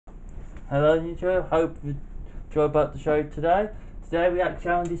Hello YouTube, hope you enjoy about the show today. Today we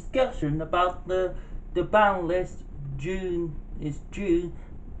actually have a discussion about the ban list. June is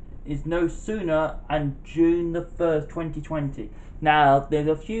no sooner and June the 1st, 2020. Now there's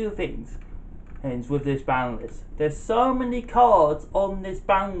a few things with this ban list. There's so many cards on this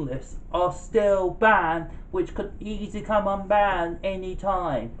ban list are still banned, which could easily come unbanned any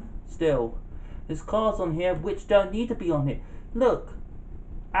time. Still, there's cards on here which don't need to be on here. Look.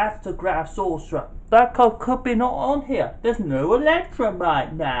 Astrograph Sorcerer. That card could be not on here. There's no Electrum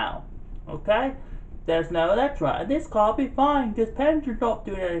right now. Okay? There's no Electrum. And this card be fine. This Pendulum's not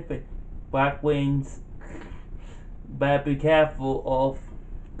doing anything. Black Wings. Better be careful of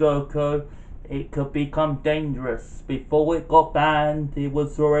Goku. It could become dangerous. Before it got banned, it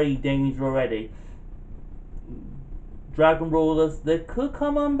was already dangerous already. Dragon Rulers, they could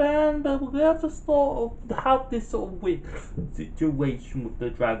come unbanned, but we have to sort of have this sort of weird situation with the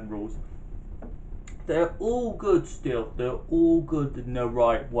Dragon Rules. They're all good still. They're all good in the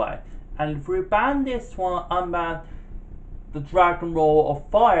right way. And if we ban this one, unban the Dragon Rule of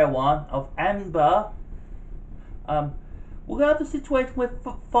Fire one of Ember, we're gonna have the situation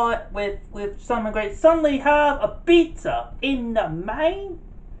with Summon Great suddenly have a beta in the main,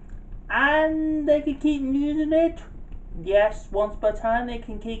 and they can keep using it. Yes, once per turn they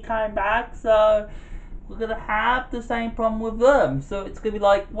can keep coming back, so we're gonna have the same problem with them. So it's gonna be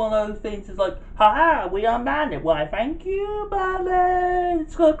like one of those things. It's like, haha, we unbanned it. Why, thank you, buddy.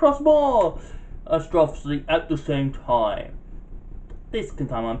 It's gonna cost more Astrophy at the same time. This can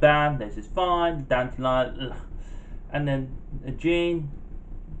come unbanned. This is fine. Dandelion, and then a Gene.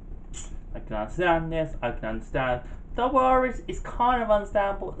 I can understand this. I can understand. Dolores is kind of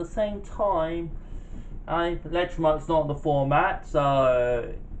understandable at the same time. Electromite's not in the format,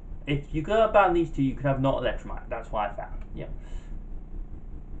 so if you're going to ban these two, you can have not Electromite. That's what I found. Yeah.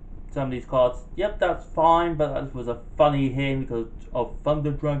 Some of these cards, yep, that's fine, but that was a funny hint because of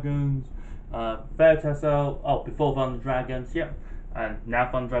Thunder Dragons, Veritaseral, before Thunder Dragons, yep. And now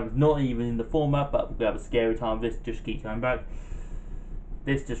Thunder Dragons not even in the format, but we have a scary time. This just keeps coming back.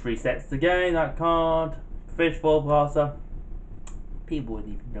 This just resets the game, that card. Fishbowl Blaster. People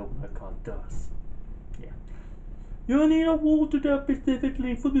wouldn't even know what that card does. You need a water deck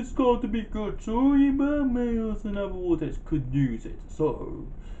specifically for this card to be good, so even males and other waters could use it, so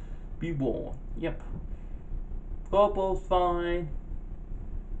be warned. Yep. Gold Ball's fine.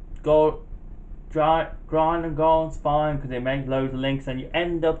 Grind and Gold's fine because they make loads of links, and you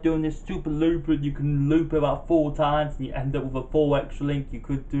end up doing this super loop, and you can loop it about 4 times and you end up with a 4 extra link you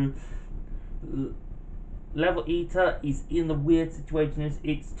could do. Level Eater is in a weird situation.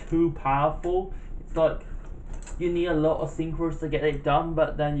 It's too powerful. It's like you need a lot of synchros to get it done,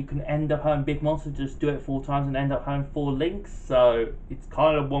 but then you can end up having big monsters just do it 4 times and end up having 4 links. So it's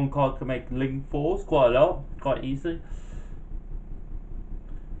kind of one card can make link 4s quite a lot, quite easy.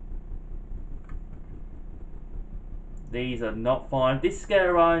 These are not fine. This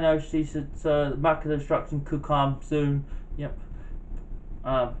Scare Rhino, she said, Mac of Destruction could come soon. Yep.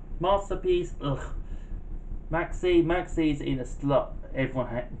 Masterpiece, ugh. Maxie's in a slot.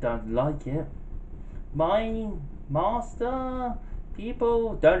 Everyone don't like it. Mine Master,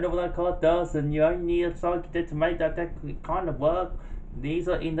 people don't know what that card does, and you only need a psychic deck to make that deck kind of work. These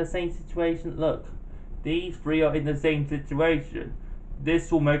are in the same situation. Look, these 3 are in the same situation. This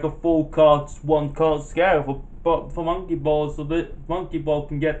will make a 4 cards, 1 card scale for Monkey Ball, so the Monkey Ball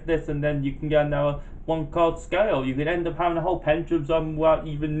can get this, and then you can get another 1 card scale. You can end up having a whole Pendulum Zone without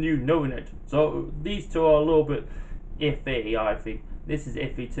even you knowing it. So these 2 are a little bit iffy, I think. This is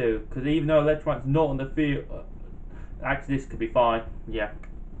iffy too, because even though Electromite's not on the field, actually this could be fine. Yeah,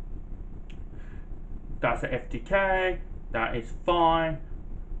 that's an FTK. That is fine.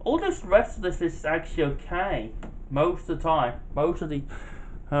 All this rest of this is actually okay most of the time. Most of the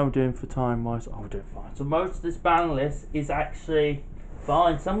how are we doing for time wise? Oh, we're doing fine. So most of this ban list is actually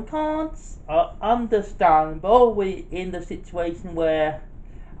fine. Some cards are understandable. We in the situation where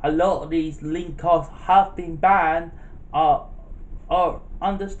a lot of these link cards have been banned are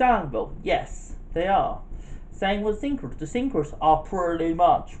understandable. Yes, they are. Same with Synchros. The Synchros are pretty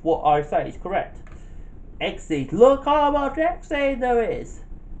much what I say is correct. Exceed. Look how much Exceed there is.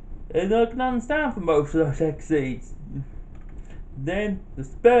 And I can understand for most of those Exceeds. Then the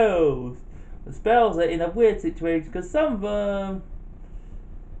spells. The spells are in a weird situation because some of them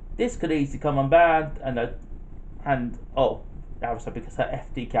this could easily come unbanned, and oh, that was because of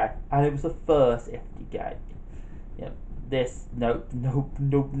FTK, and it was the first FTK. Yep. This no.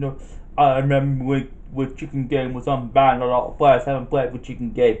 I remember when Chicken Game was unbanned. A lot of players haven't played with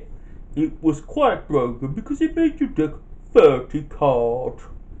Chicken Game. It was quite broken because it made you deck 30 cards.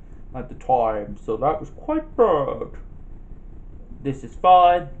 at the time, so that was quite bad. This is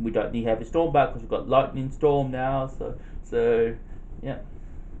fine. We don't need heavy storm back because we've got lightning storm now. So yeah.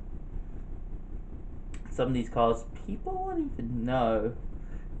 Some of these cards people won't even know.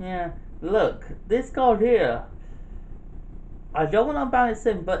 Yeah, look, this card here. I don't want to ban it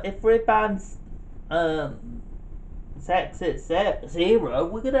soon, but if we ban sex at 0,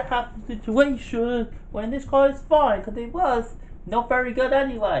 we're gonna have a situation when this card is fine because it was not very good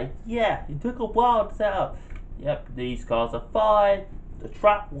anyway. Yeah, it took a while to set up. Yep, these cards are fine. The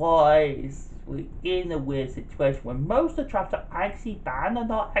trap wise, we're in a weird situation where most of the traps are actually banned are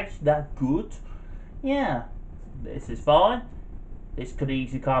not actually that good. Yeah, this is fine. This could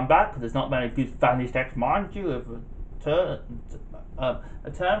easily come back because there's not many good Vanish decks, mind you. If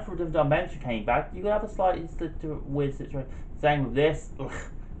a turn for the dimension came back, you could have a slightly weird situation. Same with this. Ugh.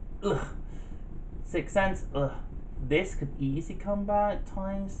 Ugh. Sixth Sense. Ugh. This could easily come back.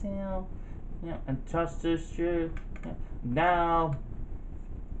 Time Seal. Yeah, and Justice Stew. Yeah. Now,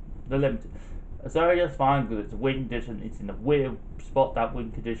 the limited. Sorry, that's fine because it's a win condition. It's in a weird spot, that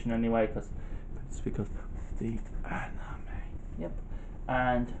win condition anyway, because it's because of the anime. Yep.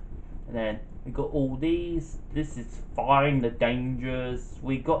 And then we got all these. This is fine. The dangers.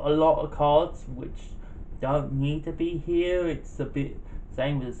 We got a lot of cards which don't need to be here. It's a bit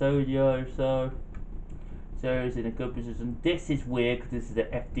same with the Zodiac. So is in a good position. This is weird because this is the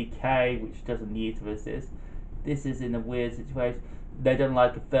FDK which doesn't need to resist. This is in a weird situation. They don't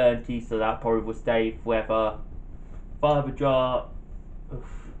like a 30, so that probably will stay forever. Fiber Jar.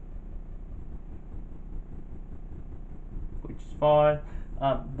 Which is fine.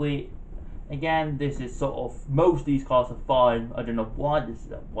 Again, this is sort of, most of these cards are fine. I don't know why this is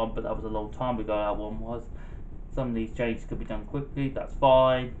that one, but that was a long time ago that one was. Some of these changes could be done quickly, that's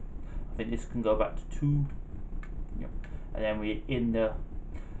fine. I think this can go back to 2. Yep. And then we're in the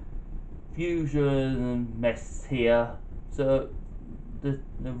fusion mess here. So the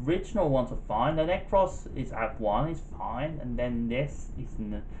original ones are fine. The Necros is at 1, is fine, and then this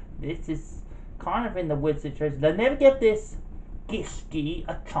is kind of in the weird situation. They never give this Gisty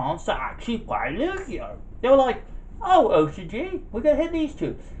a chance to actually play Lucio. They were like, oh, OCG, we're gonna hit these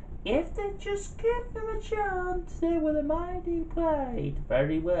two. If they just give them a chance, they would have mighty played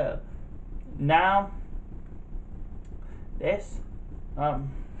very well. Now, this,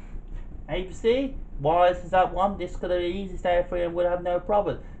 ABC, why is that one? This could have easily stayed free and would have no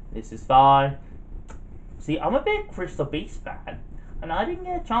problem. This is fine. See, I'm a big Crystal Beast fan, and I didn't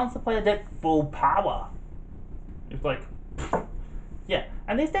get a chance to play a deck full power. It's like, yeah,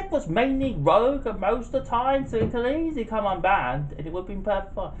 and this deck was mainly rogue most of the time, so it could easily come unbanned, and it would have been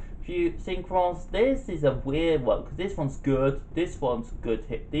perfect fine. If you Synchros, this is a weird one, because this one's good, this one's good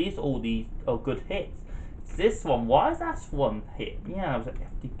hit, all these are good hits. This one, why is that one hit? Yeah, it was an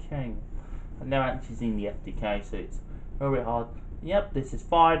FDK. I've never actually seen the FDK, so it's very hard. Yep, this is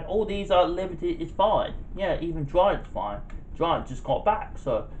fine. All these are limited, it's fine. Yeah, even Giant's fine. Giant just got back,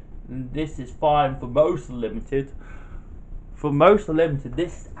 so this is fine for most limited. For most limited,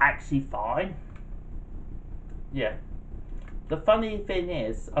 this is actually fine. Yeah. The funny thing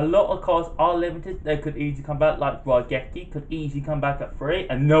is, a lot of cards are limited. They could easily come back, like Raigeki could easily come back at 3,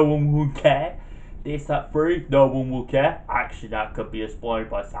 and no one will care. This at 3, no one will care. Actually, that could be spoiled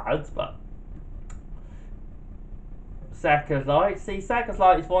by Sads, but Sackers Light. See, Sackers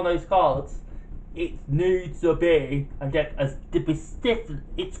Light is one of those cards. It needs to be a deck as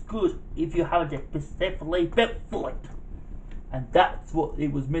it's good if you have a deck specifically built for it. And that's what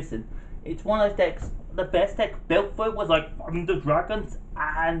it was missing. It's one of those decks, the best deck built for it was like Thunder Dragons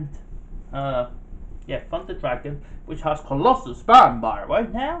and Thunder Dragon, which has colossal spam by the way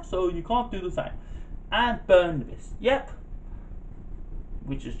now, so you can't do the same. And Burn This, yep.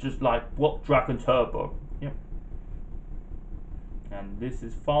 Which is just like what Dragon Turbo. Yep. And this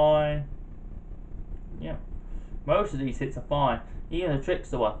is fine. Yeah. Most of these hits are fine. Even the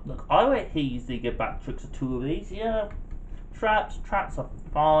Trickster one. Look, I wait easily get back Trickster 2 of these, yeah. Traps are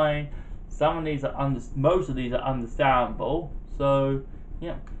fine. Some of these are most of these are understandable. So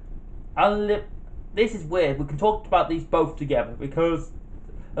yeah. This is weird. We can talk about these both together because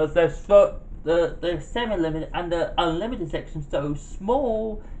the semi-limited and the unlimited section so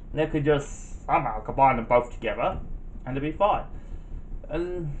small they could just somehow combine them both together and they'll be fine.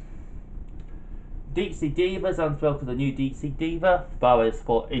 Deep Sea Diva's unspelled for the new Deep Sea Diva. Boa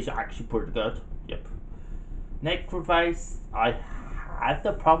support is actually pretty good. Yep. Necroface, I had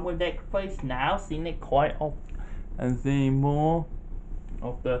the problem with Necroface, now seeing it quite often and seeing more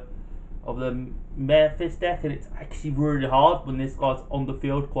of the Memphis deck, and it's actually really hard when this guy's on the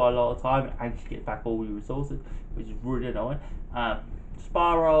field quite a lot of time and actually get back all your resources, which is really annoying.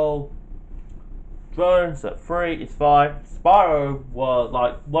 Spiral drones at 3 is fine. Spyro was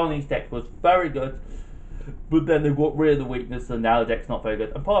like one of these decks was very good, but then they got rid of the weakness and now the deck's not very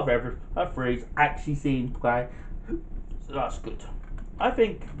good. And part of every at 3's actually seen play, so that's good. I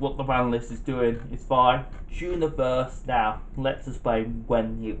think what the ban list is doing is fine. June the 1st now. Let's explain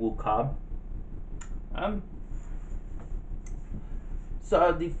when it will come.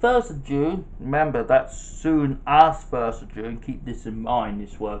 So the 1st of June, remember that's soon as 1st of June, keep this in mind,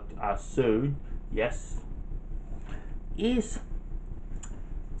 this worked as soon, yes, is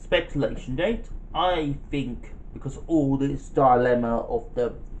speculation date. I think because all this dilemma of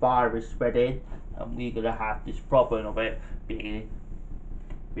the virus spreading, and we're going to have this problem of it being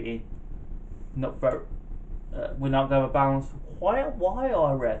not very, we're not going to balance for quite a while,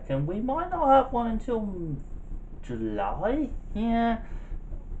 I reckon. We might not have one until July, yeah.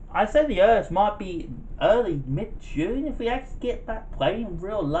 I said the earliest might be early mid-June if we actually get back playing in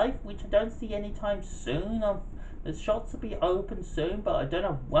real life, which I don't see anytime soon. The shots will be open soon, but I don't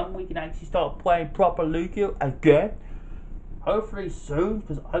know when we can actually start playing proper Yu-Gi-Oh again. Hopefully soon,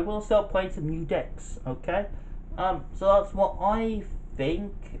 because I will start playing some new decks, okay? So that's what I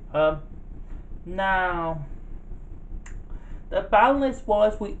think. Now, the ban list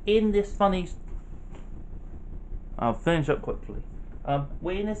wise, we're in this funny... I'll finish up quickly.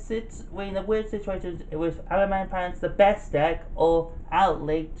 We're in a weird situation with Alamain Painter, the best deck, or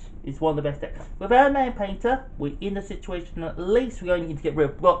Outreach is one of the best decks. With Alamain Painter, we're in a situation at least we're going to need to get rid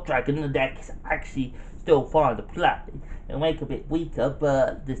of Rock Dragon. The deck is actually still fine to play. It'll make it a bit weaker,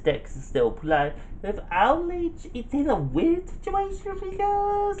 but this deck is still play. With Outreach, it's in a weird situation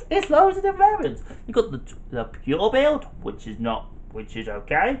because it's loads of the variants. You got the pure build, which is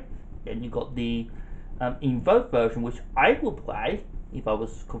okay. Then you got the Invoke version, which I will play if I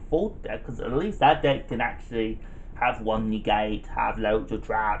was full deck, because at least that deck can actually have one negate, have loads of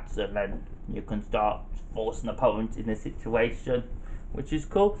traps, and then you can start forcing opponents in a situation, which is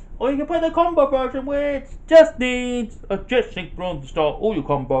cool. Or you can play the combo version, which just needs a Jet Synchron to start all your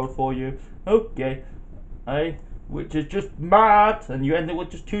combos for you. Okay, which is just mad, and you end up with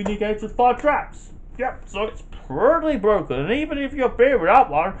just 2 negates with 5 traps. Yep, so it's pretty broken, and even if you're beer without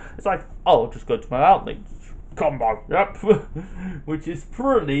one, it's like, oh, I'll just go to my outlet combo, yep, which is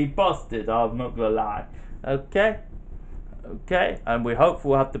pretty busted, I'm not gonna lie. Okay, and we hope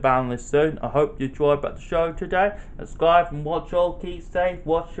we'll have the ban list soon. I hope you enjoyed about the show today. Subscribe and watch all, keep safe,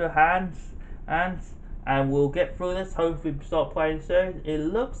 wash your hands, and we'll get through this. Hopefully we start playing soon. It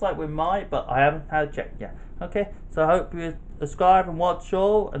looks like we might, but I haven't had a check yet. Okay, so I hope you subscribe and watch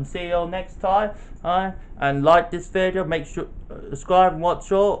all, and see you all next time. And like this video, make sure subscribe and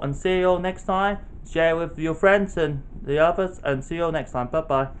watch all, and see you all next time. Share with your friends and the others, and see you all next time. Bye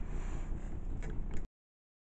bye.